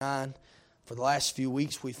For the last few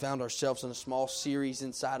weeks, we found ourselves in a small series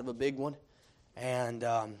inside of a big one. And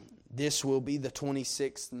this will be the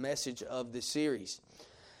 26th message of this series.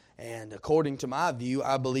 And according to my view,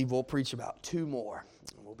 I believe we'll preach about 2 more.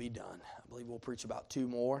 And we'll be done. I believe we'll preach about 2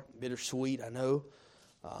 more. Bittersweet, I know.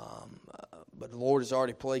 But the Lord has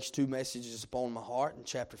already placed 2 messages upon my heart in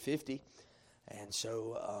chapter 50. And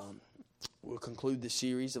so we'll conclude the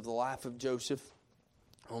series of the life of Joseph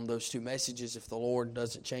on those 2 messages if the Lord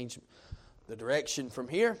doesn't change the direction from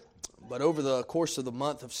here. But over the course of the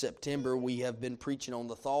month of September, we have been preaching on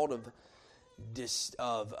the thought of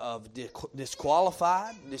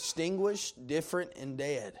disqualified, distinguished, different, and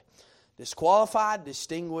dead. Disqualified,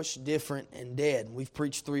 distinguished, different, and dead. We've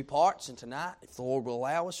preached 3 parts, and tonight, if the Lord will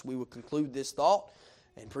allow us, we will conclude this thought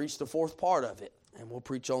and preach the 4th part of it. And we'll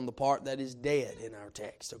preach on the part that is dead in our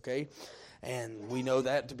text, okay? And we know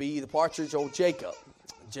that to be the partridge old Jacob.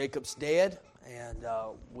 Jacob's dead, and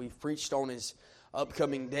we've preached on his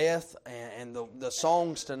upcoming death, and the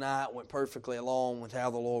songs tonight went perfectly along with how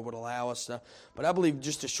the Lord would allow us to. But I believe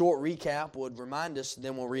just a short recap would remind us,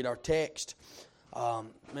 then we'll read our text.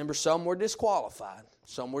 Remember, some were disqualified.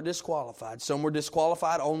 Some were disqualified. Some were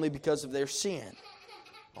disqualified only because of their sin.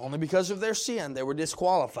 Only because of their sin, they were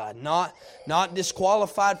disqualified. Not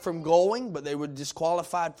disqualified from going, but they were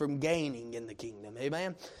disqualified from gaining in the kingdom.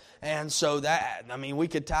 Amen? And so we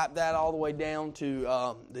could type that all the way down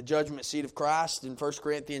to the judgment seat of Christ in 1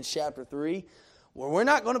 Corinthians chapter 3, where we're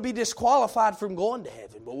not going to be disqualified from going to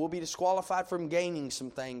heaven, but we'll be disqualified from gaining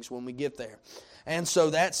some things when we get there. And so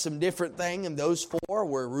that's some different thing, and those 4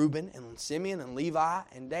 were Reuben and Simeon and Levi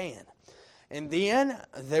and Dan. And then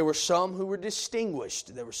there were some who were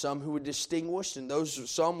distinguished. There were some who were distinguished, and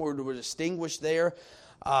those some were distinguished there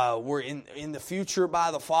were in the future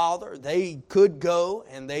by the Father. They could go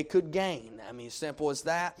and they could gain. I mean, as simple as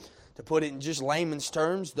that. To put it in just layman's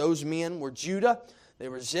terms, those men were Judah, they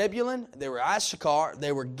were Zebulun, they were Issachar,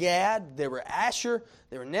 they were Gad, they were Asher,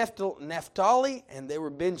 they were Naphtali, and they were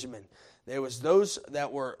Benjamin. There was those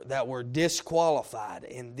that were disqualified.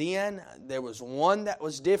 And then there was one that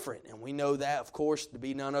was different. And we know that, of course, to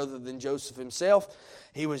be none other than Joseph himself.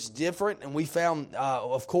 He was different. And we found,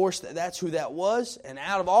 of course, that's who that was. And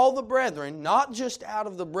out of all the brethren, not just out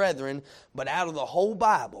of the brethren, but out of the whole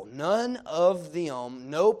Bible, none of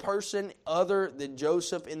them, no person other than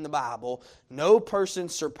Joseph in the Bible, no person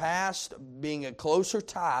surpassed being a closer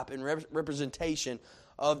type and representation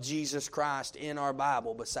of Jesus Christ in our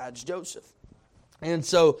Bible besides Joseph. And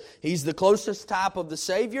so he's the closest type of the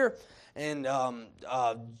Savior. And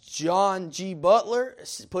John G. Butler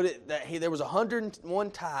put it that there was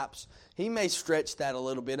 101 types. He may stretch that a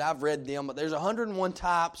little bit. I've read them, but there's 101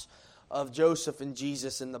 types of Joseph and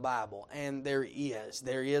Jesus in the Bible. And there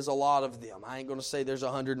is a lot of them. I ain't going to say there's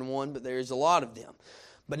 101, but there is a lot of them.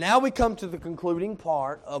 But now we come to the concluding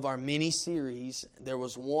part of our mini-series. There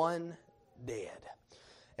was one dead.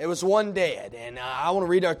 It was one dead, and I want to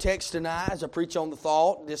read our text tonight as I preach on the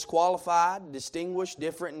thought, disqualified, distinguished,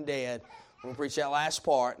 different, and dead. I'm going to preach that last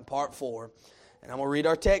part in part 4, and I'm going to read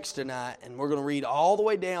our text tonight, and we're going to read all the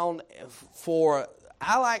way down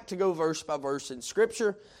I like to go verse by verse in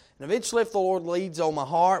Scripture, and eventually if the Lord leads on my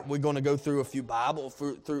heart, we're going to go through a few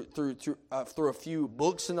through a few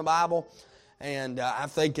books in the Bible, and I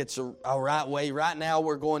think it's a right way. Right now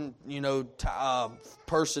we're going,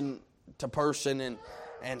 person to person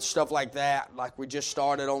and stuff like that, like we just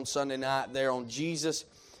started on Sunday night there on Jesus.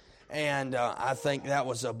 And I think that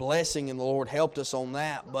was a blessing, and the Lord helped us on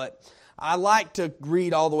that. But I like to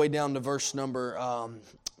read all the way down to verse number,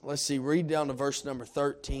 read down to verse number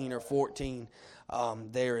 13 or 14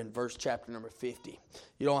 there in chapter number 50.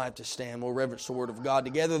 You don't have to stand. We'll reverence the Word of God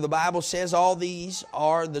together. The Bible says all these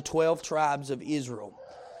are the 12 tribes of Israel.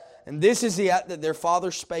 And this is the act that their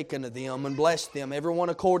father spake unto them and blessed them, everyone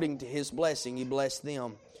according to his blessing he blessed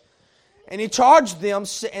them. And he charged them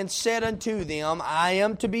and said unto them, I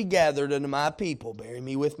am to be gathered unto my people. Bury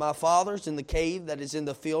me with my fathers in the cave that is in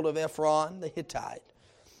the field of Ephron the Hittite.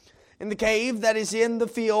 In the cave that is in the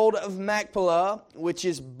field of Machpelah, which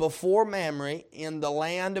is before Mamre, in the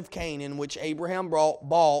land of Canaan, which Abraham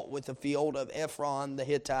bought with the field of Ephron the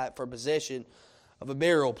Hittite for possession of a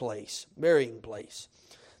burying place.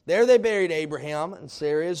 There they buried Abraham and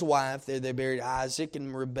Sarah his wife. There they buried Isaac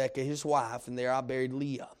and Rebekah his wife. And there I buried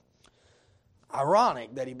Leah.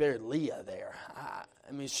 Ironic that he buried Leah there.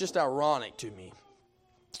 It's just ironic to me.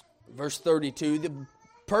 Verse 32, the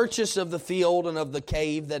purchase of the field and of the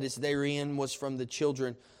cave that is therein was from the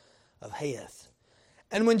children of Heth.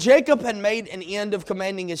 And when Jacob had made an end of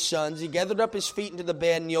commanding his sons, he gathered up his feet into the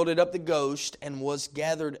bed and yielded up the ghost and was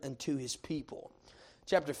gathered unto his people.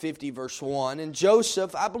 chapter 50, verse 1. And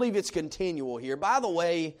Joseph, I believe it's continual here. By the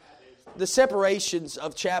way, the separations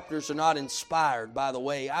of chapters are not inspired, by the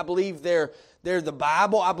way. I believe they're the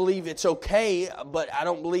Bible. I believe it's okay, but I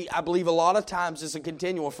believe a lot of times it's a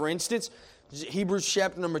continual. For instance, Hebrews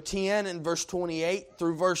chapter number 10 and verse 28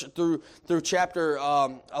 through chapter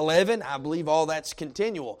 11, I believe all that's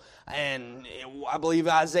continual. And I believe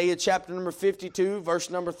Isaiah chapter number 52, verse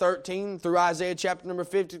number 13 through Isaiah chapter number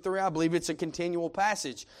 53, I believe it's a continual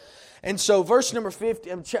passage. And so verse number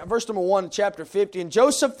 1 of chapter 50, and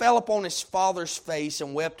Joseph fell upon his father's face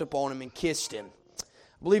and wept upon him and kissed him.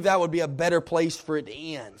 I believe that would be a better place for it to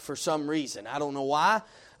end for some reason. I don't know why,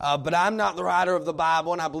 but I'm not the writer of the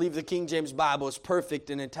Bible, and I believe the King James Bible is perfect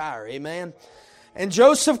and entire. Amen? And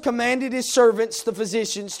Joseph commanded his servants, the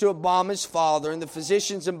physicians, to embalm his father, and the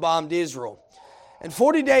physicians embalmed Israel. And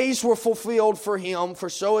 40 days were fulfilled for him, for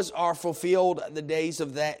so as are fulfilled the days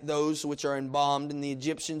of those which are embalmed. And the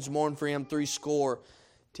Egyptians mourned for him 70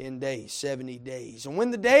 days, 70 days. And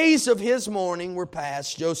when the days of his mourning were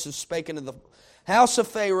past, Joseph spake unto the house of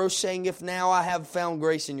Pharaoh, saying, If now I have found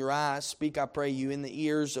grace in your eyes, speak, I pray you, in the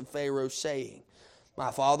ears of Pharaoh, saying,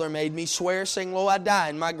 My father made me swear, saying, Lo, I die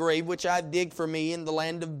in my grave, which I have digged for me in the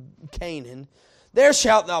land of Canaan. There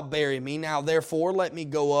shalt thou bury me. Now therefore let me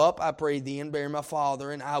go up, I pray thee, and bury my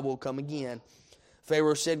father, and I will come again.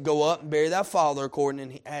 Pharaoh said, Go up and bury thy father,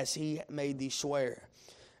 according as he made thee swear.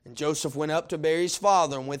 And Joseph went up to bury his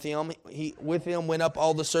father, and with him went up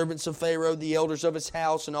all the servants of Pharaoh, the elders of his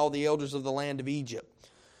house, and all the elders of the land of Egypt.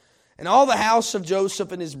 And all the house of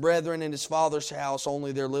Joseph and his brethren and his father's house,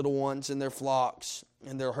 only their little ones and their flocks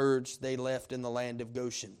and their herds they left in the land of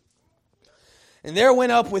Goshen. And there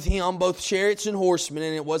went up with him both chariots and horsemen,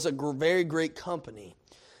 and it was a very great company.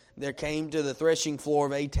 There came to the threshing floor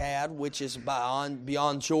of Atad, which is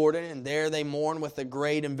beyond Jordan, and there they mourned with a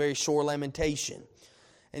great and very sore lamentation.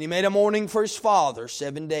 And he made a mourning for his father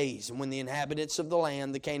 7 days. And when the inhabitants of the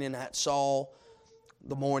land, the Canaanites, saw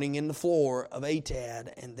the mourning in the floor of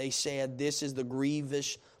Atad, and they said, This is the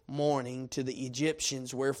grievous mourning to the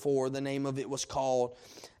Egyptians, wherefore the name of it was called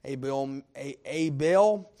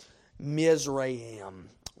Abel Mizraim,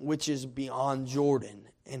 which is beyond Jordan.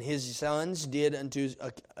 And his sons did unto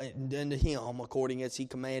him according as he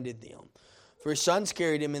commanded them. For his sons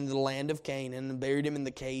carried him into the land of Canaan and buried him in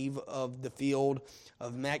the cave of the field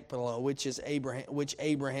of Machpelah, which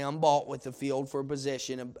Abraham bought with the field for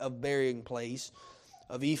possession of burying place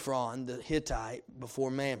of Ephron the Hittite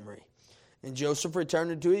before Mamre. And Joseph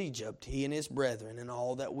returned into Egypt, he and his brethren, and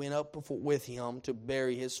all that went up with him to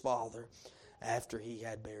bury his father, after he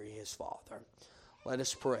had buried his father. Let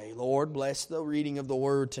us pray. Lord, bless the reading of the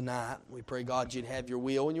Word tonight. We pray, God, you'd have your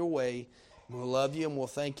will and your way. We'll love you and we'll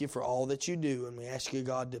thank you for all that you do. And we ask you,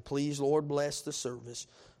 God, to please, Lord, bless the service.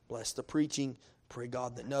 Bless the preaching. Pray,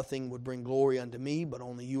 God, that nothing would bring glory unto me, but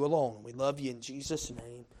only you alone. We love you in Jesus'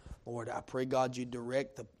 name. Lord, I pray, God, you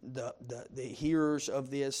direct the hearers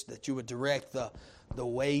of this, that you would direct the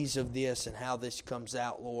ways of this and how this comes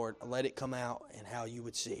out, Lord. Let it come out and how you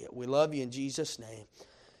would see it. We love you in Jesus' name.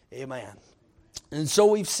 Amen. And so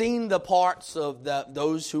we've seen the parts of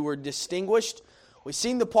those who were distinguished. We've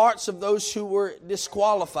seen the parts of those who were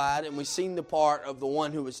disqualified. And we've seen the part of the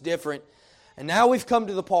one who was different. And now we've come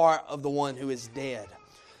to the part of the one who is dead.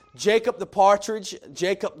 Jacob the partridge,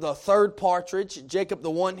 Jacob the third partridge, Jacob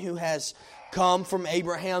the one who has come from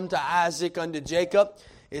Abraham to Isaac unto Jacob,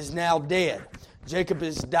 is now dead. Jacob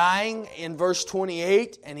is dying in verse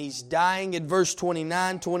 28, and he's dying in verse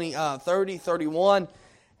 29, 30, 31,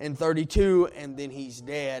 and 32, and then he's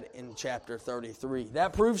dead in chapter 33.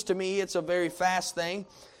 That proves to me it's a very fast thing,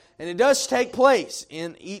 and it does take place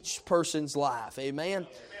in each person's life. Amen?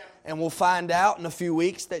 And we'll find out in a few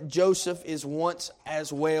weeks that Joseph is once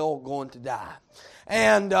as well going to die.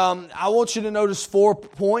 And I want you to notice 4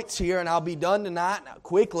 points here, and I'll be done tonight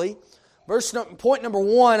quickly. Point number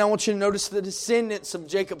 1, I want you to notice the descendants of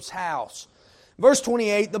Jacob's house. Verse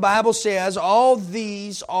 28, the Bible says, All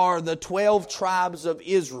these are the 12 tribes of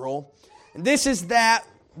Israel. And this is that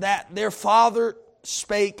their father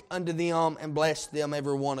spake unto them and blessed them,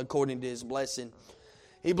 every one according to his blessing.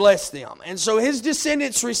 He blessed them. And so his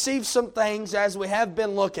descendants received some things, as we have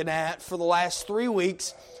been looking at for the last 3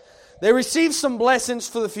 weeks. They received some blessings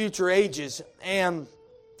for the future ages. And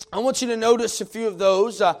I want you to notice a few of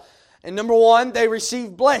those. And number 1, they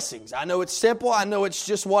received blessings. I know it's simple. I know it's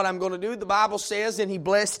just what I'm going to do. The Bible says, and he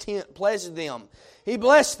blessed them. He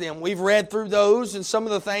blessed them. We've read through those, and some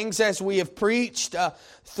of the things as we have preached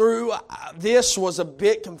through this was a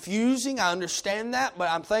bit confusing. I understand that, but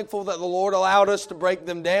I'm thankful that the Lord allowed us to break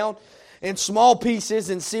them down. in small pieces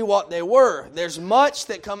and see what they were. There's much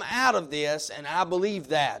that come out of this, and I believe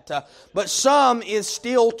that. But some is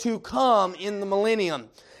still to come in the millennium,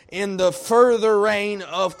 in the further reign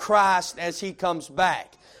of Christ as He comes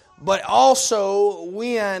back. But also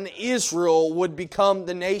when Israel would become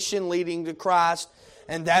the nation leading to Christ,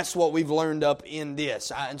 and that's what we've learned up in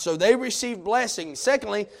this. And so they received blessings.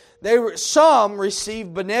 Secondly, some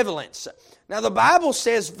received benevolence. Now the Bible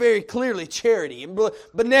says very clearly charity and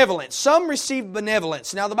benevolence. Some received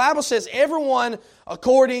benevolence. Now the Bible says everyone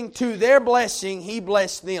according to their blessing, He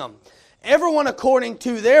blessed them. Everyone according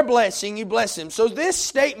to their blessing, He blessed them. So this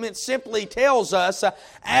statement simply tells us,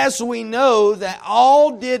 as we know, that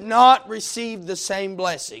all did not receive the same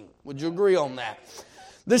blessing. Would you agree on that?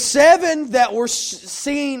 The 7 that were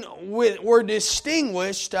were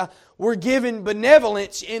distinguished were given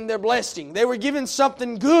benevolence in their blessing. They were given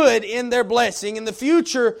something good in their blessing, and the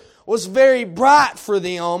future was very bright for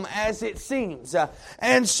them, as it seems.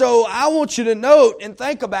 And so I want you to note and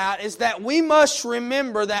think about is that we must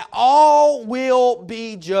remember that all will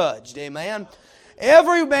be judged. Amen.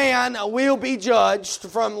 Every man will be judged,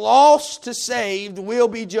 from lost to saved, will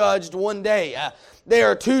be judged one day.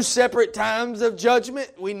 There are 2 separate times of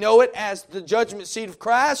judgment. We know it as the judgment seat of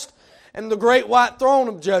Christ and the great white throne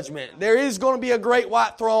of judgment. There is going to be a great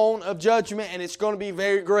white throne of judgment, and it's going to be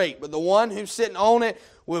very great. But the one who's sitting on it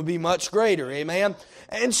will be much greater. Amen.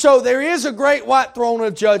 And so there is a great white throne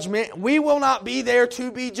of judgment. We will not be there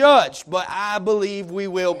to be judged, but I believe we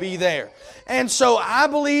will be there. And so I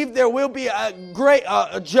believe there will be a great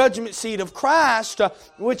judgment seat of Christ,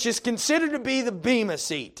 which is considered to be the Bema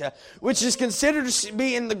seat, which is considered to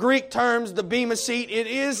be in the Greek terms the Bema seat. It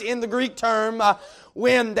is in the Greek term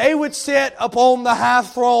when they would sit upon the high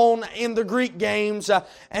throne in the Greek games,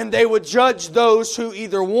 and they would judge those who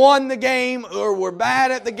either won the game or were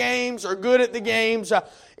bad at the games or good at the games.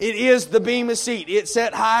 It is the Bema seat. It's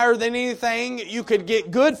set higher than anything. You could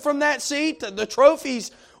get good from that seat. The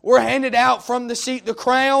trophies were handed out from the seat. The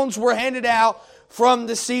crowns were handed out from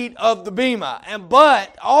the seat of the Bema.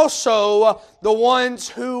 But also the ones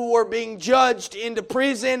who were being judged into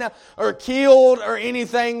prison or killed or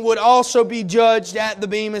anything would also be judged at the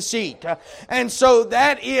Bema seat. And so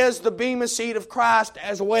that is the Bema seat of Christ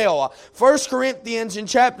as well. 1 Corinthians in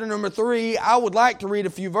chapter number 3, I would like to read a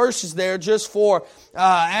few verses there just for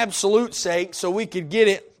absolute sake so we could get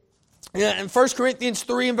it. In 1 Corinthians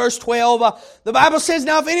 3 and verse 12, the Bible says,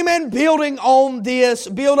 "Now if any man build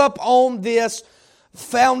up on this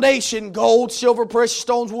foundation, gold, silver, precious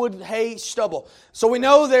stones, wood, hay, stubble." So we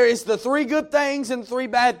know there is the 3 good things and 3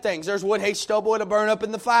 bad things. There's wood, hay, stubble, it'll burn up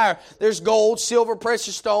in the fire. There's gold, silver,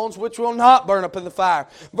 precious stones, which will not burn up in the fire.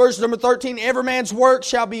 Verse number 13, "Every man's work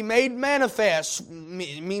shall be made manifest,"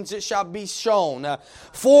 means it shall be shown.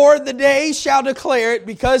 "For the day shall declare it,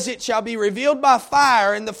 because it shall be revealed by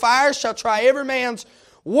fire, and the fire shall try every man's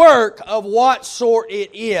work of what sort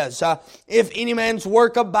it is. If any man's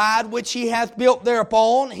work abide which he hath built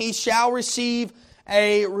thereupon, he shall receive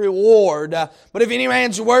a reward. But if any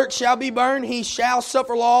man's work shall be burned, he shall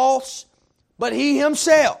suffer loss, but he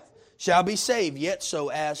himself shall be saved, yet so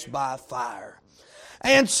as by fire."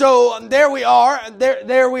 And so there we are.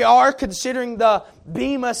 There we are, considering the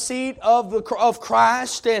Bema seat of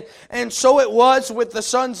Christ. And so it was with the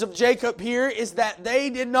sons of Jacob here, is that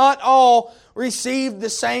they did not all receive the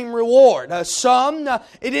same reward. Some, it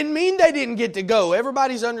didn't mean they didn't get to go.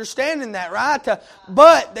 Everybody's understanding that, right?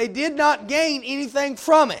 But they did not gain anything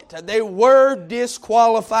from it. They were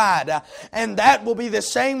disqualified. And that will be the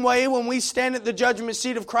same way when we stand at the judgment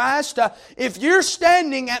seat of Christ. If you're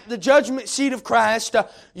standing at the judgment seat of Christ,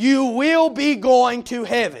 you will be going to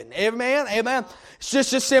heaven. Amen? Amen. It's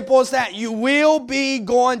just as simple as that. You will be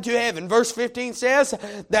going to heaven. Verse 15 says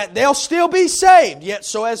that they'll still be saved, yet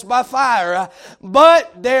so as by fire.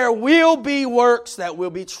 But there will be works that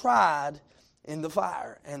will be tried in the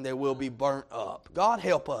fire, and they will be burnt up. God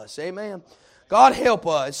help us. Amen. God help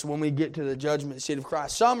us when we get to the judgment seat of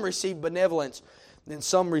Christ. Some receive benevolence, and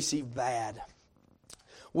some receive bad.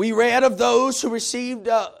 We read of those who received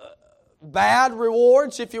bad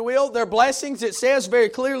rewards, if you will, their blessings. It says very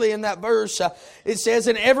clearly in that verse, it says,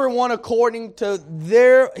 "And everyone according to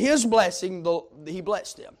his blessing, he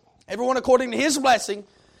blessed them." Everyone according to his blessing,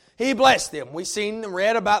 he blessed them. We've seen and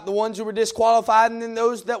read about the ones who were disqualified and then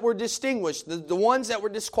those that were distinguished. The ones that were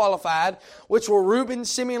disqualified, which were Reuben,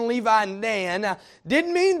 Simeon, Levi, and Dan,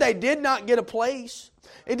 didn't mean they did not get a place.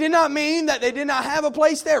 It did not mean that they did not have a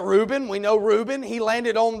place there. Reuben, we know Reuben. He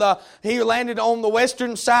landed on the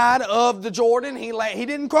western side of the Jordan. He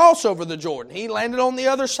didn't cross over the Jordan. He landed on the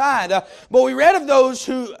other side. But we read of those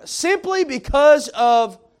who simply because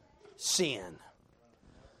of sin.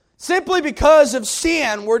 Simply because of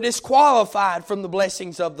sin, we're disqualified from the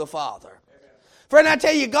blessings of the Father. Friend, I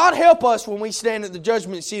tell you, God help us when we stand at the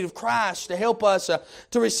judgment seat of Christ to help us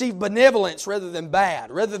to receive benevolence rather than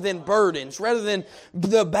bad, rather than burdens, rather than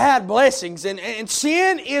the bad blessings. And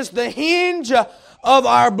sin is the hinge of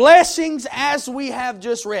our blessings, as we have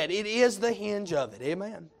just read. It is the hinge of it.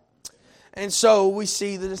 Amen. And so we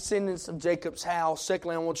see the descendants of Jacob's house.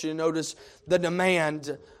 Secondly, I want you to notice the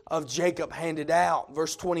demand of Jacob handed out.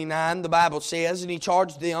 Verse 29, the Bible says, "And he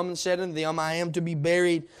charged them and said unto them, I am to be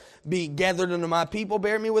buried, be gathered unto my people.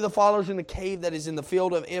 Bury me with the fathers in the cave that is in the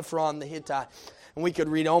field of Ephron the Hittite." And we could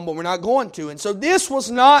read on, but we're not going to. And so this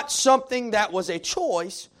was not something that was a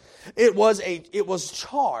choice. It was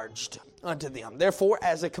charged unto them, therefore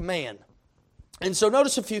as a command. And so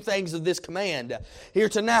notice a few things of this command here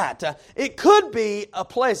tonight. It could be a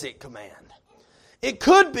pleasant command. It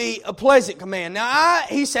could be a pleasant command. Now,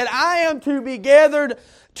 he said, I am to be gathered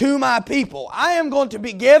to my people. I am going to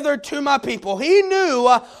be gathered to my people. He knew,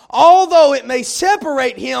 although it may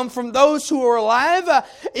separate him from those who are alive,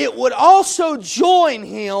 it would also join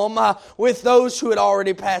him with those who had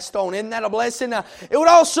already passed on. Isn't that a blessing? It would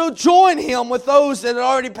also join him with those that had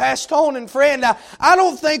already passed on. And friend, I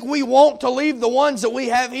don't think we want to leave the ones that we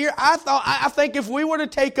have here. I think if we were to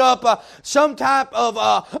take up some type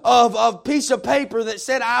of piece of paper that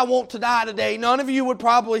said, I want to die today, none of you would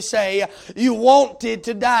probably say you wanted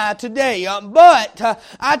to die today. But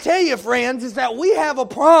I tell you, friends, is that we have a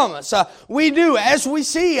promise. We do. As we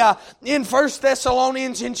see in 1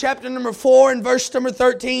 Thessalonians in chapter number 4 and verse number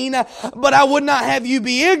 13, "But I would not have you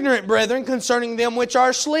be ignorant, brethren, concerning them which are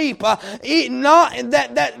asleep, that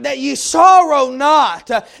ye sorrow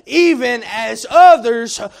not, even as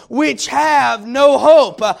others which have no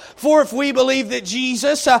hope. For if we believe that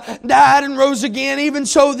Jesus died and rose again, even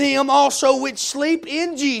so them also which sleep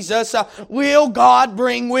in Jesus will God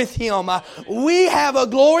bring with Him." We have a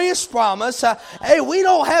glorious promise. Hey, we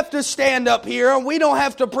don't have to stand up here. We don't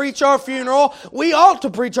have to preach our funeral. We ought to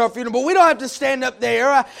preach our funeral, but we don't have to stand up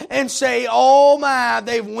there and say, "Oh my,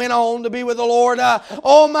 they've went on to be with the Lord.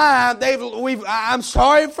 Oh my, I'm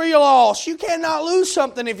sorry for your loss." You cannot lose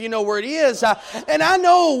something if you know where it is. And I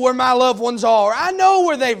know where my loved ones are. I know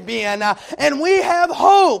where they've been. And we have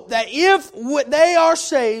hope that if they are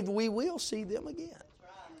saved, we will see them again.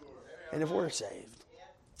 And if we're saved.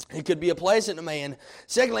 It could be a pleasant man.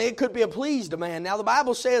 Secondly, it could be a pleased man. Now, the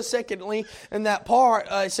Bible says, secondly, in that part,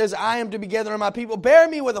 it says, "I am to be gathered unto my people. Bury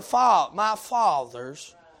me with my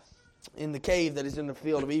fathers in the cave that is in the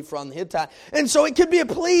field of Ephron the Hittite." And so it could be a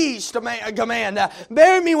pleased command.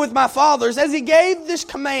 Bury me with my fathers. As he gave this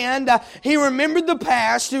command, he remembered the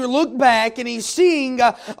past. He looked back and he's seeing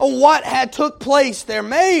what had took place there.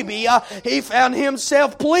 Maybe he found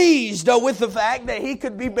himself pleased with the fact that he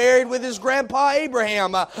could be buried with his grandpa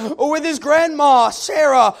Abraham or with his grandma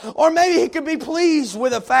Sarah. Or maybe he could be pleased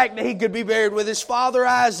with the fact that he could be buried with his father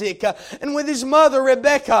Isaac and with his mother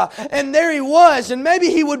Rebekah. And there he was. And maybe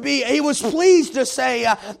he was pleased to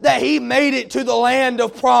say that he made it to the land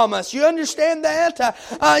of promise. You understand that?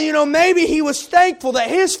 Maybe he was thankful that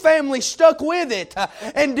his family stuck with it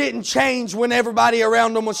and didn't change when everybody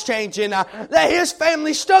around him was changing. That his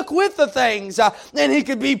family stuck with the things and he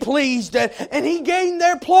could be pleased. And he gained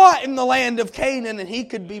their plot in the land of Canaan and he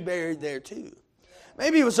could be buried there too.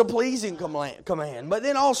 Maybe it was a pleasing command. But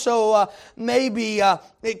then also maybe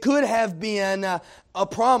it could have been a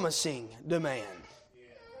promising demand.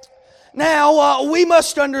 Now, we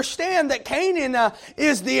must understand that Canaan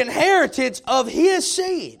is the inheritance of his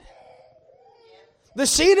seed. The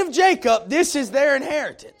seed of Jacob, this is their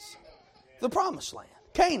inheritance. The promised land,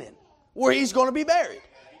 Canaan, where he's going to be buried.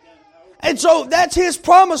 And so that's his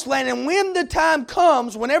promised land. And when the time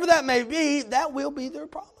comes, whenever that may be, that will be their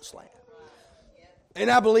promised land.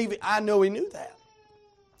 And I know he knew that.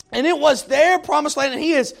 And it was their promised land. And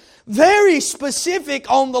he is very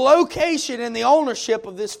specific on the location and the ownership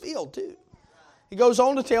of this field too. He goes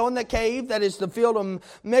on to tell in the cave that is the field of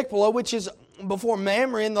Machpelah, which is before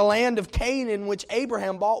Mamre in the land of Canaan, which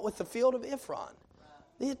Abraham bought with the field of Ephron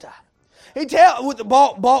the Hittite. He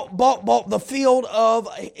bought the field of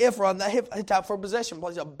Ephron the Hittite for a possession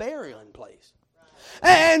place, a burying place.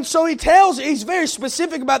 And so he's very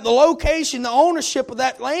specific about the location, the ownership of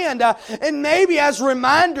that land. And maybe as a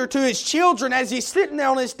reminder to his children as he's sitting there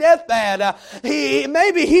on his deathbed,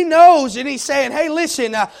 maybe he knows and he's saying, "Hey,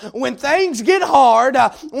 listen, when things get hard,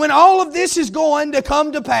 when all of this is going to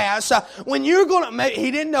come to pass, when you're going to," he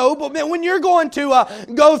didn't know, but when you're going to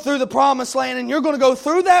go through the promised land and you're going to go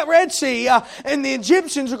through that Red Sea and the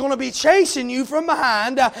Egyptians are going to be chasing you from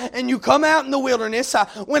behind and you come out in the wilderness,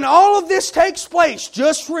 when all of this takes place,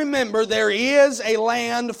 just remember there is a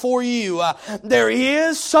land for you. There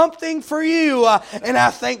is something for you. And I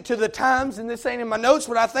think to the times, and this ain't in my notes,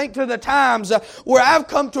 but I think to the times where I've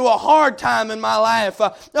come to a hard time in my life,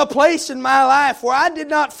 a place in my life where I did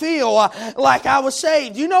not feel like I was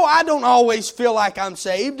saved. You know, I don't always feel like I'm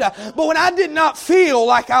saved, but when I did not feel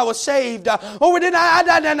like I was saved, or when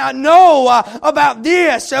I did not know about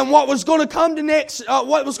this and what was going to come next,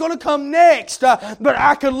 but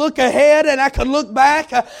I could look ahead and I could look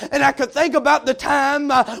back and I could think about the time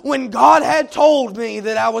when God had told me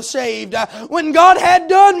that I was saved, when God had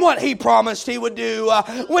done what He promised He would do,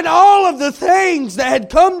 when all of the things that had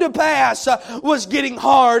come to pass was getting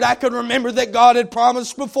hard. I could remember that God had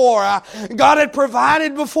promised before, God had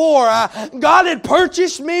provided before, God had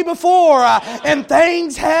purchased me before, and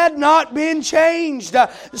things had not been changed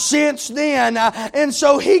since then. And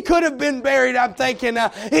so He could have been buried, I'm thinking,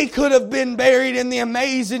 He could have been buried in the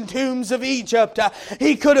amazing tombs of Egypt.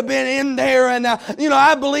 He could have been in there, and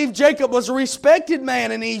I believe Jacob was a respected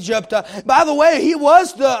man in Egypt. By the way, he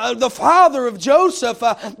was the father of Joseph,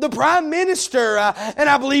 the prime minister, and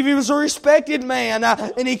I believe he was a respected man,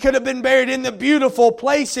 and he could have been buried in the beautiful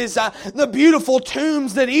places, the beautiful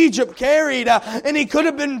tombs that Egypt carried, and he could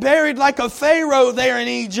have been buried like a pharaoh there in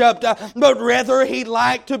Egypt, but rather he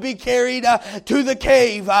liked to be carried to the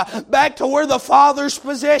cave, back to where the father's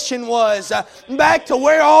possession was, back to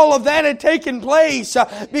where all of that had taken place,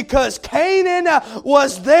 because Canaan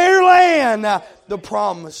was their land, the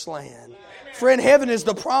promised land. Friend, heaven is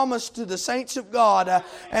the promise to the saints of God,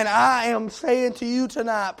 and I am saying to you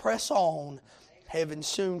tonight, press on. Heaven's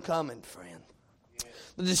soon coming, friend.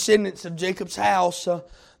 The descendants of Jacob's house,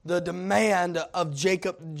 the demand of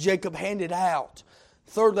Jacob handed out.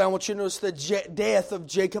 Thirdly, I want you to notice the death of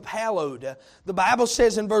Jacob hallowed. The Bible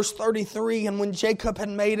says in verse 33, and when Jacob had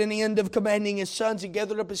made an end of commanding his sons, he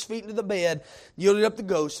gathered up his feet into the bed, yielded up the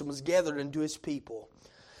ghost, and was gathered unto his people.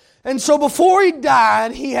 And so before he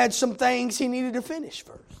died, he had some things he needed to finish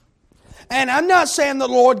first. And I'm not saying the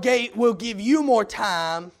Lord will give you more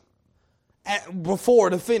time before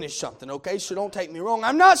to finish something, okay? So don't take me wrong.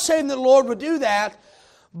 I'm not saying the Lord would do that,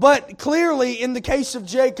 but clearly in the case of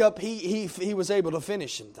Jacob, he was able to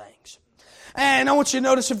finish some things. And I want you to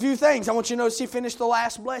notice a few things. I want you to notice he finished the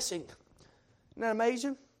last blessing. Isn't that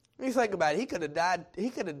amazing? When you think about it, he could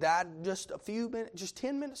have died just a few minutes, just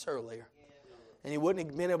 10 minutes earlier. And he wouldn't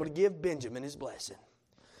have been able to give Benjamin his blessing.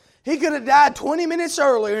 He could have died 20 minutes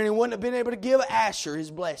earlier and he wouldn't have been able to give Asher his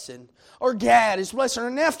blessing, or Gad his blessing, or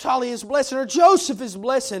Naphtali his blessing, or Joseph his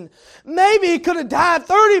blessing. Maybe he could have died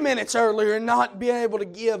 30 minutes earlier and not been able to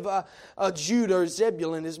give Judah or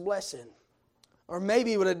Zebulun his blessing. Or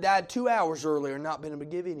maybe he would have died 2 hours earlier and not been able to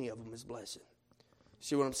give any of them his blessing.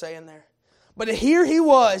 See what I'm saying there? But here he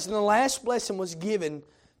was, and the last blessing was given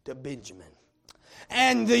to Benjamin.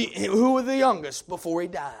 And who were the youngest before he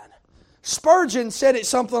died? Spurgeon said it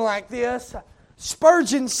something like this.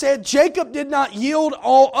 Spurgeon said, Jacob did not yield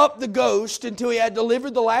all up the ghost until he had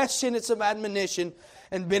delivered the last sentence of admonition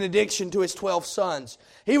and benediction to his 12 sons.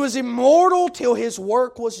 He was immortal till his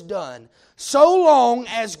work was done. So long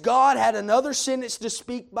as God had another sentence to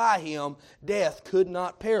speak by him, death could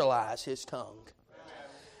not paralyze his tongue.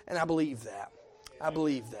 And I believe that. I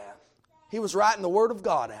believe that. He was writing the Word of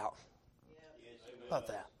God out. About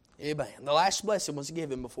that. Amen. The last blessing was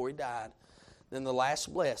given before he died. Then the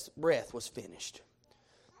last breath was finished.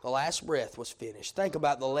 The last breath was finished. Think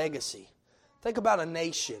about the legacy. Think about a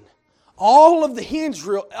nation. All of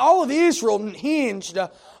Israel hinged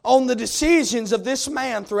on the decisions of this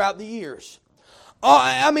man throughout the years.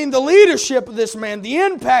 The leadership of this man, the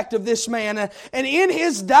impact of this man, and in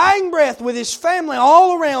his dying breath with his family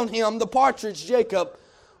all around him, the partridge Jacob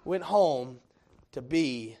went home to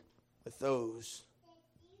be with those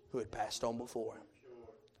who had passed on before him.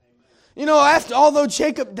 You know, although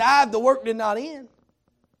Jacob died, the work did not end.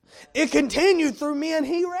 It continued through men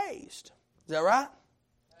he raised. Is that right?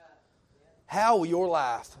 How will your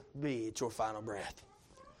life be at your final breath?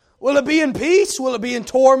 Will it be in peace? Will it be in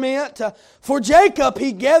torment? For Jacob,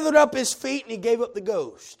 he gathered up his feet and he gave up the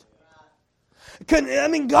ghost.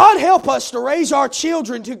 God help us to raise our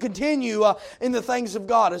children to continue in the things of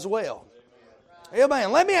God as well.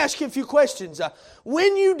 Amen. Let me ask you a few questions.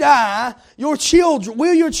 When you die, will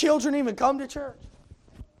your children even come to church?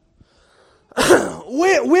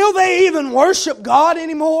 Will they even worship God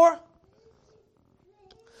anymore?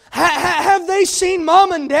 Have they seen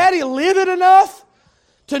Mom and Daddy live it enough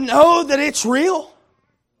to know that it's real?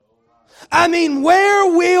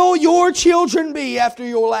 Where will your children be after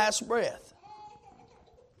your last breath?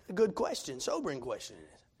 A good question, sobering question.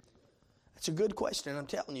 It's a good question. I'm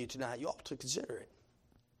telling you tonight, you ought to consider it.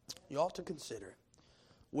 You ought to consider it.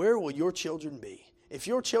 where will your children be? If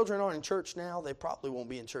your children aren't in church now, they probably won't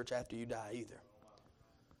be in church after you die either.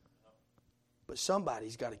 But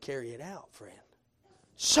somebody's got to carry it out, friend.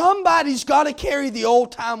 Somebody's got to carry the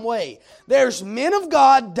old-time way. There's men of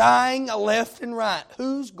God dying left and right.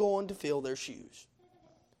 Who's going to fill their shoes?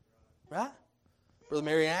 Right? Brother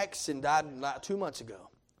Mary Atkinson died about 2 months ago.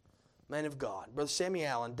 Man of God. Brother Sammy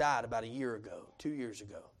Allen died about 2 years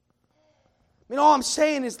ago. I mean, all I'm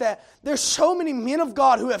saying is that there's so many men of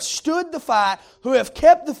God who have stood the fight, who have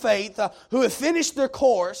kept the faith, who have finished their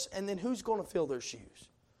course, and then who's going to fill their shoes?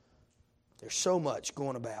 There's so much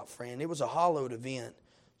going about, friend. It was a hallowed event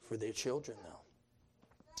for their children,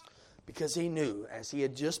 though. Because he knew, as he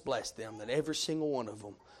had just blessed them, that every single one of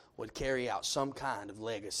them would carry out some kind of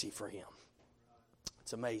legacy for him.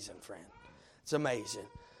 It's amazing, friend. It's amazing.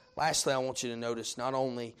 Lastly, I want you to notice not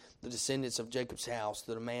only the descendants of Jacob's house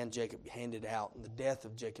that a man Jacob handed out and the death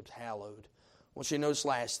of Jacob's hallowed. I want you to notice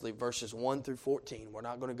lastly verses 1 through 14. We're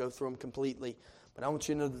not going to go through them completely, but I want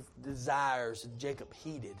you to know the desires that Jacob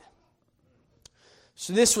heeded.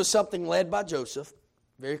 So this was something led by Joseph,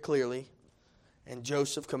 very clearly, and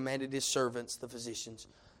Joseph commanded his servants, the physicians.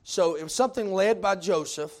 So it was something led by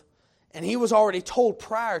Joseph, and he was already told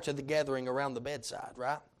prior to the gathering around the bedside,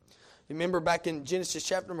 right? Remember back in Genesis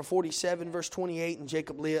chapter number 47, verse 28,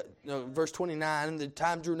 and verse 29, and the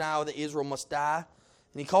time drew nigh that Israel must die.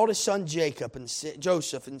 And he called his son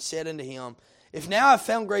Joseph, and said unto him, If now I have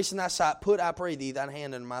found grace in thy sight, put, I pray thee, thine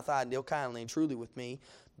hand under my thigh, and deal kindly and truly with me.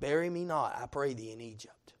 Bury me not, I pray thee, in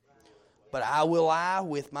Egypt. But I will lie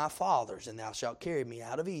with my fathers, and thou shalt carry me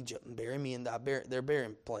out of Egypt, and bury me in their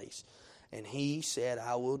burying place. And he said,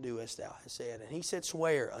 I will do as thou hast said. And he said,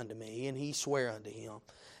 Swear unto me, and he sware unto him.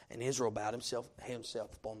 And Israel bowed himself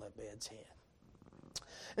upon that bed's head.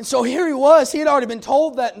 And so here he was. He had already been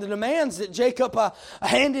told that the demands that Jacob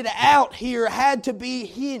handed out here had to be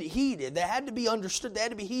heeded. They had to be understood. They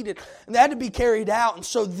had to be heeded. And they had to be carried out. And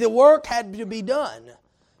so the work had to be done.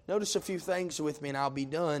 Notice a few things with me and I'll be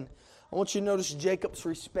done. I want you to notice Jacob's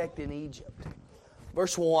respect in Egypt.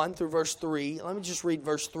 Verse 1 through verse 3. Let me just read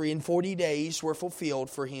verse 3. And 40 days were fulfilled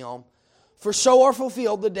for him. For so are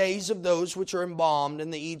fulfilled the days of those which are embalmed,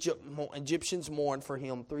 and the Egyptians mourn for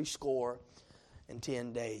him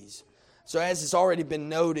 70 days. So as it's already been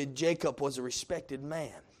noted, Jacob was a respected man.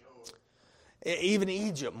 Even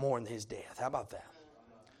Egypt mourned his death. How about that?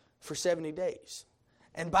 For 70 days.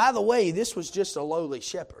 And by the way, this was just a lowly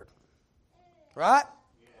shepherd. Right?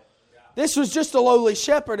 This was just a lowly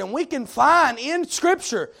shepherd, and we can find in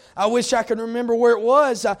Scripture, I wish I could remember where it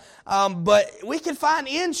was, but we can find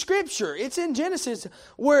in Scripture, it's in Genesis,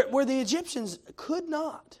 where the Egyptians could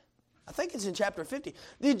not. I think it's in chapter 50.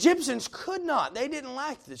 The Egyptians could not. They didn't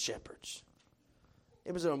like the shepherds.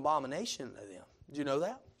 It was an abomination to them. Did you know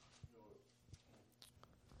that?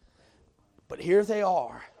 But here they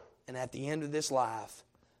are, and at the end of this life,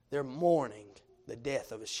 they're mourning the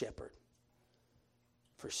death of a shepherd.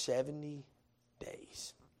 For 70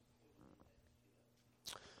 days.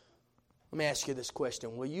 Let me ask you this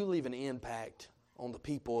question. Will you leave an impact on the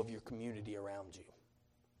people of your community around you?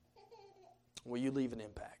 Will you leave an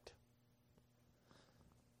impact?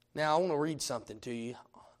 Now, I want to read something to you.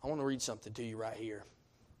 I want to read something to you right here.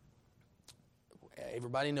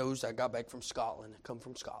 Everybody knows I got back from Scotland. I come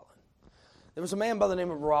from Scotland. There was a man by the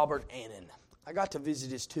name of Robert Annan. I got to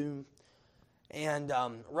visit his tomb. And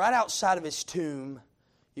right outside of his tomb,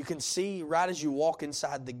 you can see right as you walk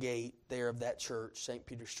inside the gate there of that church, St.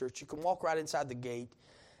 Peter's Church, you can walk right inside the gate,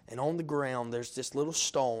 and on the ground there's this little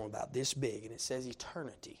stone about this big, and it says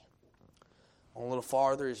Eternity. On a little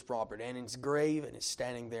farther is Robert Annan's grave, and it's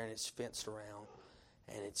standing there, and it's fenced around,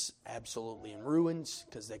 and it's absolutely in ruins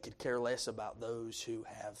because they could care less about those who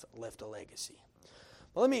have left a legacy.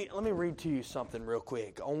 Well, let me read to you something real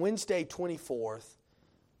quick. On Wednesday, 24th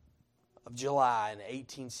of July in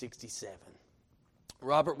 1867,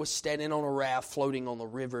 Robert was standing on a raft floating on the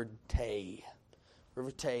River Tay. River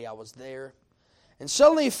Tay, I was there. And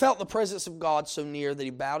suddenly he felt the presence of God so near that he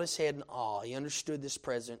bowed his head in awe. He understood this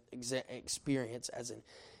present experience as an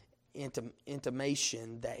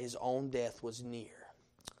intimation that his own death was near.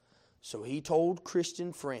 So he told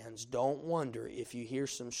Christian friends, don't wonder if you hear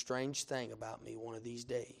some strange thing about me one of these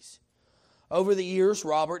days. Over the years,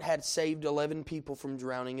 Robert had saved 11 people from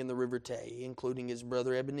drowning in the River Tay, including his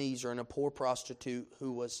brother Ebenezer and a poor prostitute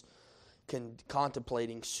who was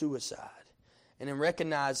contemplating suicide. And in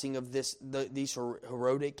recognizing of these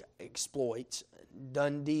heroic exploits,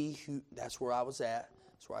 Dundee, that's where I was at,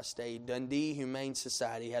 that's where I stayed, Dundee Humane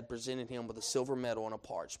Society had presented him with a silver medal and a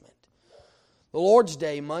parchment. The Lord's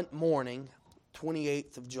Day morning,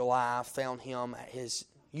 28th of July, found him at his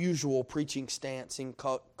usual preaching stance in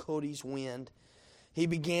Cody's Wind. He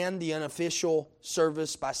began the unofficial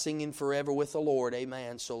service by singing "Forever with the Lord,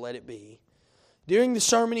 Amen, so let it be." During the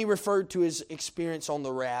sermon, he referred to his experience on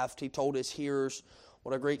the raft. He told his hearers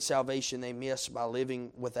what a great salvation they missed by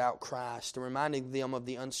living without Christ, and reminding them of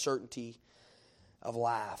the uncertainty of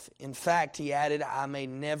life. In fact, he added, "I may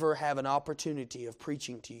never have an opportunity of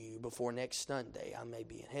preaching to you before next Sunday. I may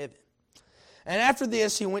be in heaven." And after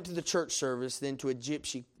this, he went to the church service, then to a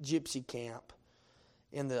gypsy camp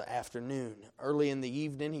in the afternoon. Early in the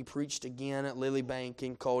evening, he preached again at Lily Bank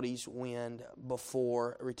in Cody's Wind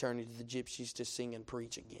before returning to the gypsies to sing and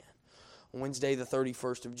preach again. On Wednesday, the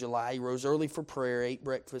 31st of July, he rose early for prayer, ate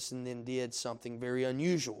breakfast, and then did something very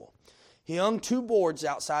unusual. He hung 2 boards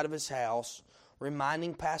outside of his house,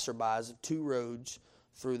 reminding passerbys of 2 roads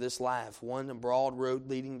through this life. One a broad road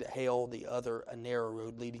leading to hell, the other a narrow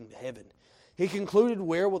road leading to heaven. He concluded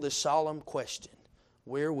with a solemn question: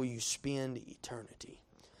 where will you spend eternity?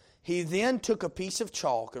 He then took a piece of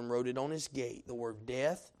chalk and wrote it on his gate, the word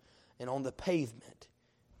death, and on the pavement,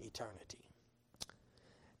 eternity.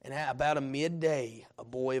 And at about midday, a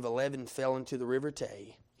boy of 11 fell into the River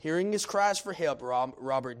Tay. Hearing his cries for help,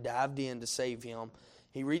 Robert dived in to save him.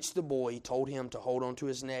 He reached the boy, he told him to hold on to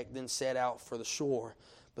his neck, then set out for the shore.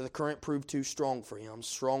 But the current proved too strong for him,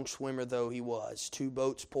 strong swimmer though he was. 2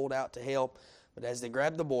 boats pulled out to help, but as they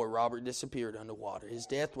grabbed the boy, Robert disappeared underwater. His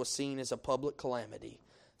death was seen as a public calamity.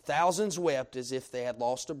 Thousands wept as if they had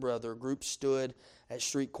lost a brother. Groups stood at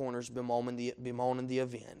street corners bemoaning the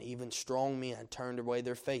event. Even strong men turned away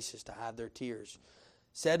their faces to hide their tears.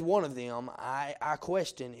 Said one of them, I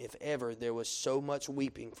question if ever there was so much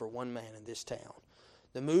weeping for one man in this town.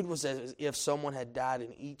 The mood was as if someone had died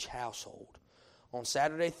in each household. On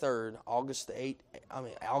Saturday, August the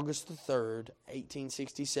 3rd,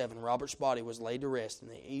 1867, Robert's body was laid to rest in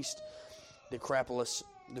the East Necropolis.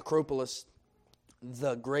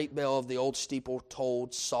 The great bell of the old steeple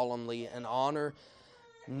tolled solemnly, an honor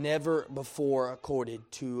never before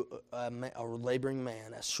accorded to a laboring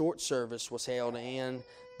man. A short service was held in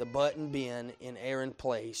the Button Bin in Aaron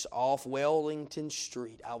Place off Wellington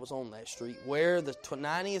Street. I was on that street, where the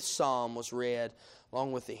 90th Psalm was read,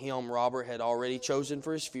 along with the hymn Robert had already chosen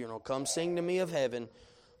for his funeral. Come sing to me of heaven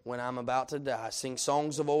when I'm about to die. Sing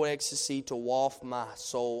songs of old ecstasy to waft my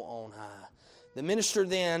soul on high. The minister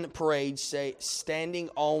then prayed, standing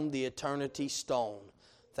on the eternity stone.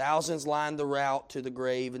 Thousands lined the route to the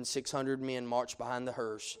grave, and 600 men marched behind the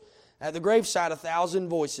hearse. At the graveside, 1,000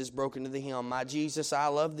 voices broke into the hymn, My Jesus, I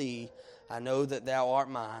love Thee. I know that Thou art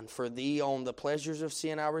mine. For Thee on the pleasures of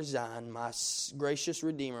sin I resign. My gracious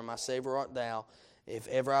Redeemer, my Savior art Thou. If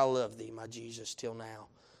ever I love Thee, my Jesus, till now.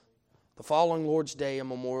 The following Lord's Day, a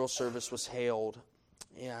memorial service was held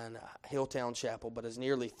in Hilltown Chapel, but as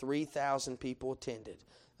nearly 3,000 people attended,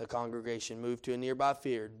 the congregation moved to a nearby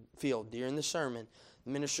field. During the sermon,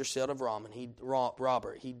 the minister said of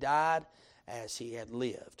Robert, he died as he had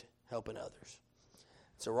lived, helping others.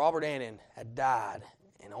 So Robert Annan had died,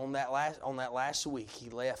 and on that last week, he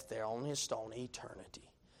left there on his stone eternity.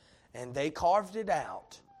 And they carved it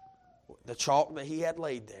out. The chalk that he had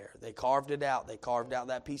laid there, they carved it out. They carved out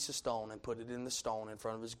that piece of stone and put it in the stone in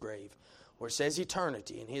front of his grave, where it says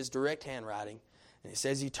eternity in his direct handwriting, and it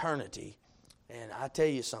says eternity. And I tell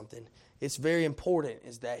you something, it's very important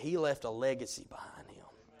is that he left a legacy behind him.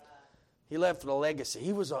 He left a legacy.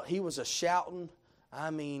 He was a shouting,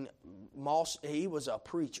 he was a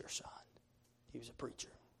preacher, son. He was a preacher.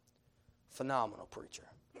 Phenomenal preacher.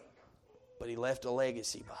 But he left a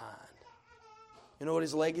legacy behind. You know what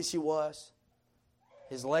his legacy was?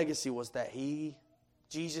 His legacy was that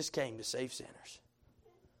Jesus came to save sinners.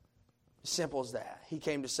 As simple as that. He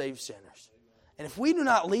came to save sinners. And if we do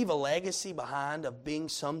not leave a legacy behind of being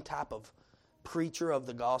some type of preacher of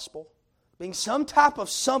the gospel, being some type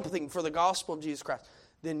of something for the gospel of Jesus Christ,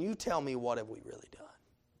 then you tell me, what have we really done?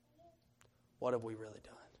 What have we really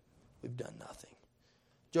done? We've done nothing.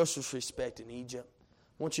 Joseph's respect in Egypt.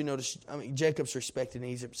 I want you to notice, Jacob's respect in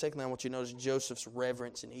Egypt. Secondly, I want you to notice Joseph's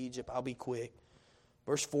reverence in Egypt. I'll be quick.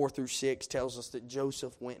 Verse 4 through 6 tells us that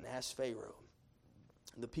Joseph went and asked Pharaoh,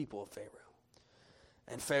 the people of Pharaoh.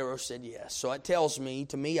 And Pharaoh said yes. So it tells me,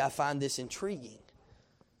 I find this intriguing.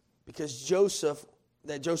 Because Joseph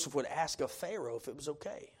would ask of Pharaoh if it was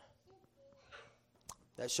okay.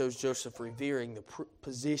 That shows Joseph revering the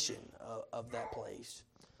position of that place.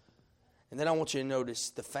 And then I want you to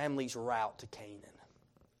notice the family's route to Canaan.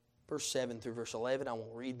 Verse 7 through verse 11, I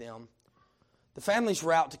won't read them. The family's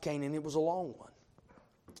route to Canaan, it was a long one.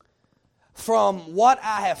 From what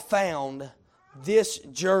I have found, this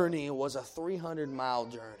journey was a 300-mile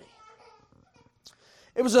journey.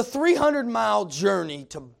 It was a 300-mile journey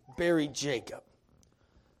to bury Jacob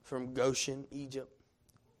from Goshen, Egypt,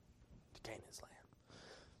 to Canaan's land.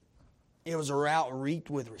 It was a route reeked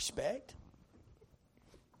with respect.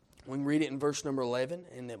 We can read it in verse number 11.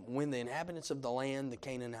 And that when the inhabitants of the land, the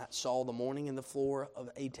Canaanites, saw the mourning in the floor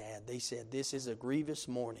of Atad, they said, "This is a grievous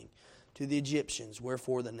mourning to the Egyptians,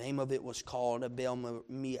 wherefore the name of it was called Abel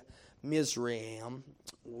Mizraim,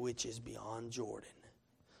 which is beyond Jordan."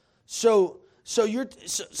 So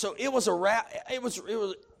it was a route.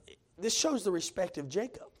 This shows the respect of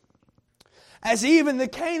Jacob, as even the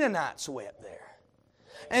Canaanites wept there.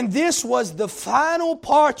 And this was the final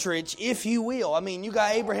partridge, if you will. I mean, you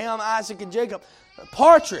got Abraham, Isaac, and Jacob,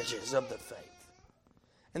 partridges of the faith.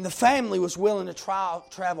 And the family was willing to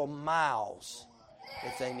travel miles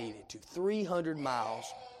if they needed to. 300 miles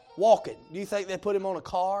walking. Do you think they put him on a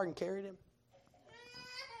car and carried him?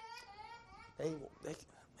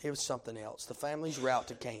 It was something else. The family's route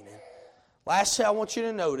to Canaan. Lastly, I want you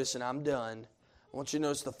to notice, and I'm done, I want you to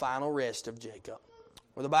notice the final rest of Jacob.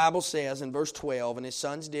 Where the Bible says in verse 12, "And his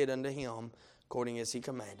sons did unto him according as he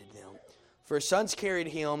commanded them. For his sons carried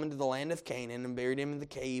him into the land of Canaan and buried him in the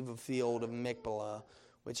cave of field of Machpelah,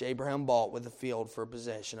 which Abraham bought with the field for a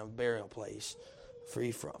possession of burial place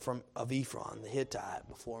of Ephron the Hittite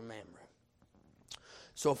before Mamre."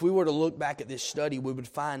 So if we were to look back at this study, we would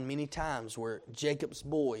find many times where Jacob's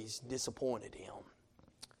boys disappointed him.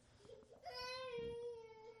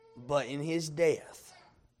 But in his death,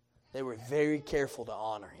 they were very careful to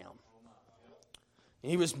honor him.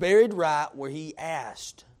 And he was buried right where he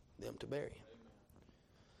asked them to bury him.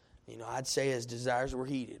 You know, I'd say his desires were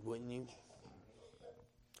heeded, wouldn't you?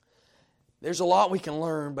 There's a lot we can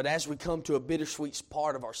learn, but as we come to a bittersweet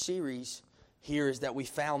part of our series here is that we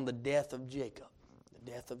found the death of Jacob.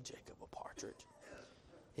 The death of Jacob, a partridge.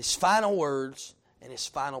 His final words and his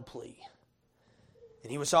final plea.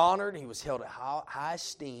 And he was honored, he was held in high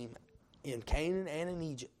esteem in Canaan and in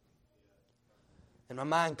Egypt. And my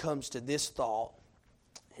mind comes to this thought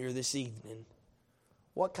here this evening.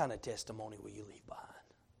 What kind of testimony will you leave behind?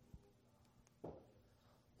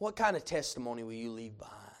 What kind of testimony will you leave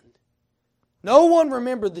behind? No one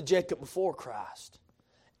remembered the Jacob before Christ.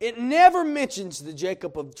 It never mentions the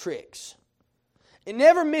Jacob of tricks. It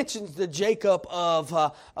never mentions the Jacob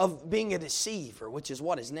of being a deceiver, which is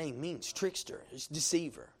what his name means, trickster, it's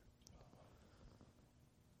deceiver.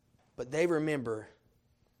 But they remember.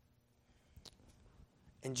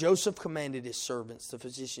 And Joseph commanded his servants, the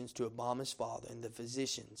physicians, to embalm his father, and the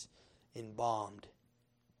physicians embalmed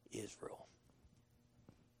Israel.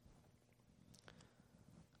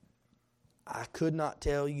 I could not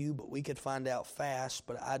tell you, but we could find out fast,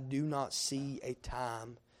 but I do not see a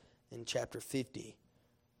time in chapter 50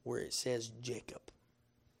 where it says Jacob,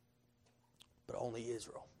 but only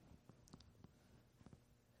Israel.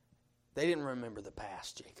 They didn't remember the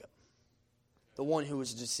past Jacob, the one who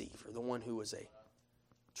was a deceiver, the one who was a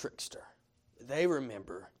trickster. They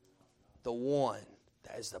remember the one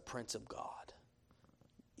that is the Prince of God,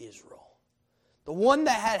 Israel. The one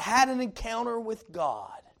that had had an encounter with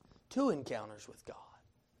God, 2 encounters with God.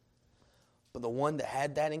 But the one that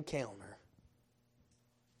had that encounter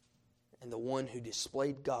and the one who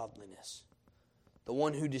displayed godliness, the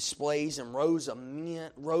one who displays and rose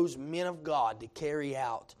men of God to carry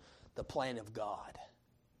out the plan of God.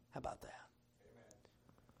 How about that?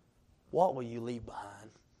 What will you leave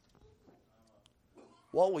behind?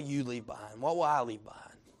 What will you leave behind? What will I leave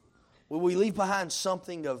behind? Will we leave behind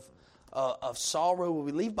something of sorrow? Will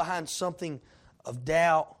we leave behind something of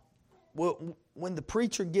doubt? When the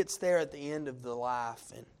preacher gets there at the end of the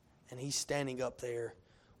life and he's standing up there,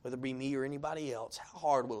 whether it be me or anybody else, how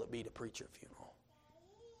hard will it be to preach your funeral?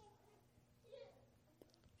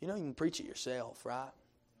 You know, you can preach it yourself, right?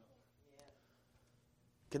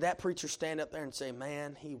 Could that preacher stand up there and say,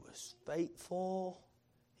 "Man, he was faithful.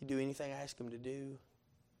 He'd do anything I asked him to do"?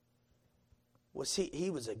 Was he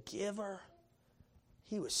was a giver?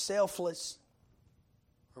 He was selfless?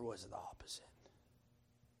 Or was it the opposite?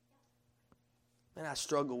 Man, I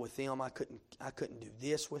struggled with them. I couldn't do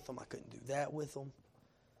this with them. I couldn't do that with them.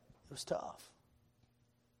 It was tough.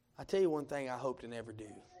 I tell you one thing I hope to never do.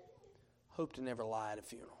 I hope to never lie at a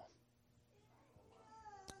funeral.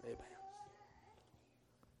 Amen.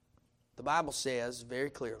 The Bible says very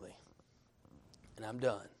clearly, and I'm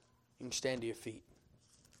done. You can stand to your feet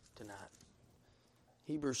tonight.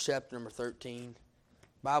 Hebrews chapter number 13.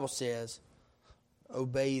 The Bible says,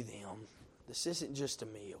 obey them. This isn't just to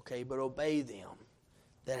me, okay? But obey them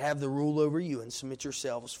that have the rule over you and submit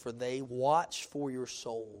yourselves, for they watch for your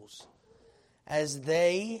souls, as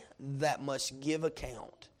they that must give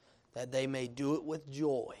account, that they may do it with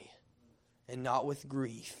joy and not with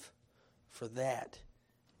grief, for that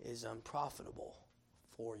is unprofitable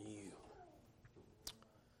for you.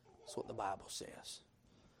 That's what the Bible says.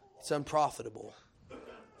 It's unprofitable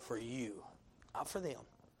for you. Not for them,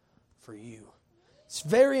 for you. It's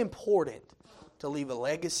very important to leave a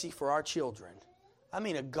legacy for our children. I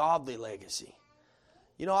mean a godly legacy.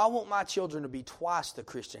 You know, I want my children to be twice the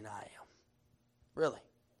Christian I am. Really.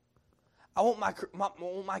 I want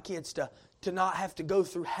my kids to not have to go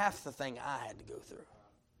through half the thing I had to go through.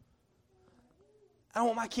 I don't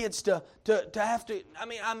want my kids to have to, I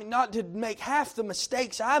mean, not to make half the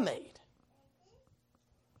mistakes I made.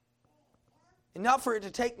 And not for it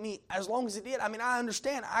to take me as long as it did. I mean, I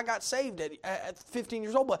understand. I got saved at 15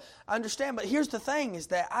 years old, but I understand. But here's the thing is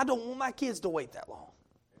that I don't want my kids to wait that long.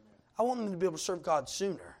 I want them to be able to serve God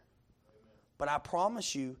sooner. But I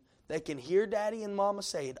promise you, they can hear Daddy and Mama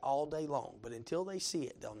say it all day long. But until they see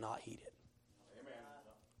it, they'll not heed it.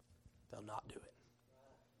 They'll not do it.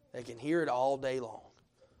 They can hear it all day long,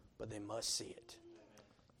 but they must see it.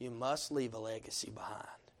 You must leave a legacy behind.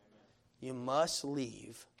 You must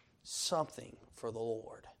leave something for the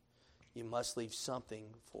Lord. You must leave something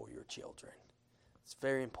for your children. It's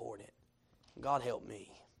very important. God help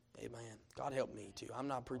me. Amen. God help me too. I'm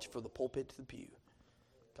not preaching for the pulpit to the pew.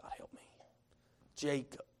 God help me.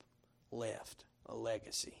 Jacob left a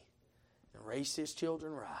legacy and raised his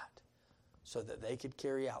children right so that they could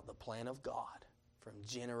carry out the plan of God from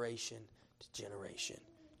generation to generation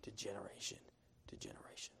to generation to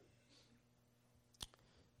generation.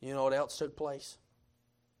 You know what else took place?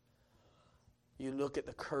 You look at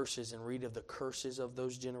the curses and read of the curses of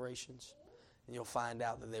those generations, and you'll find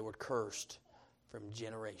out that they were cursed from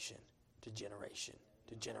generation to generation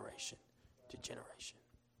to generation to generation.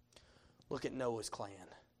 Look at Noah's clan.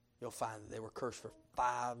 You'll find that they were cursed for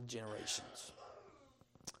 5 generations.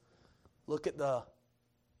 Look at the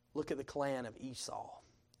clan of Esau.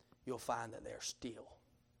 You'll find that they're still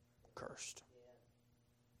cursed.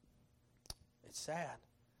 It's sad.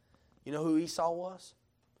 You know who Esau was?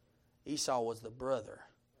 Esau was the brother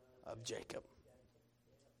of Jacob.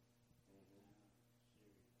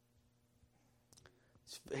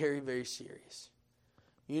 It's very, very serious.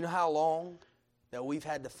 You know how long that we've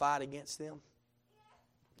had to fight against them?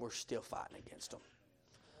 We're still fighting against them.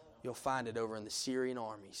 You'll find it over in the Syrian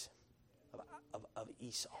armies of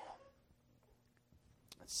Esau.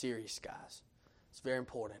 That's serious, guys. It's very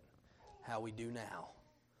important how we do now,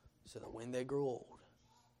 so that when they grow old,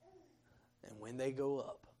 and when they go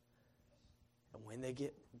up, and when they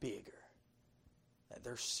get bigger, that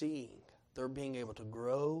they're being able to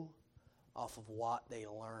grow off of what they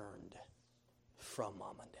learned from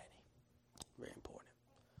Mom and Daddy. Very important.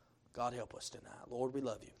 God help us tonight. Lord, we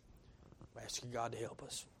love you. We ask you, God, to help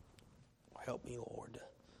us. Help me, Lord, to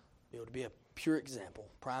be able to be a pure example,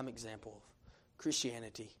 prime example of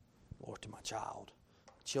Christianity, Lord, to my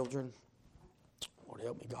children. Lord,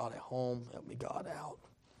 help me, God, at home. Help me, God, out.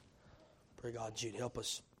 Pray, God, you'd help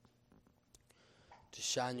us to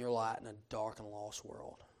shine your light in a dark and lost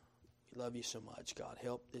world. We love you so much, God.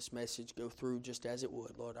 Help this message go through just as it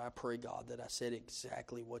would. Lord, I pray, God, that I said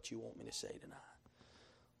exactly what you want me to say tonight.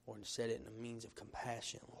 Lord, said it in a means of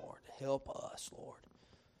compassion, Lord. Help us, Lord.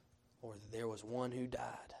 Lord, there was one who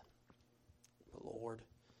died. But, Lord,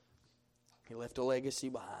 he left a legacy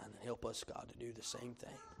behind. And help us, God, to do the same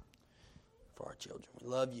thing for our children. We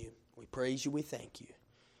love you. We praise you. We thank you.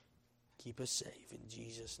 Keep us safe. In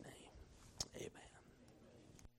Jesus' name, amen.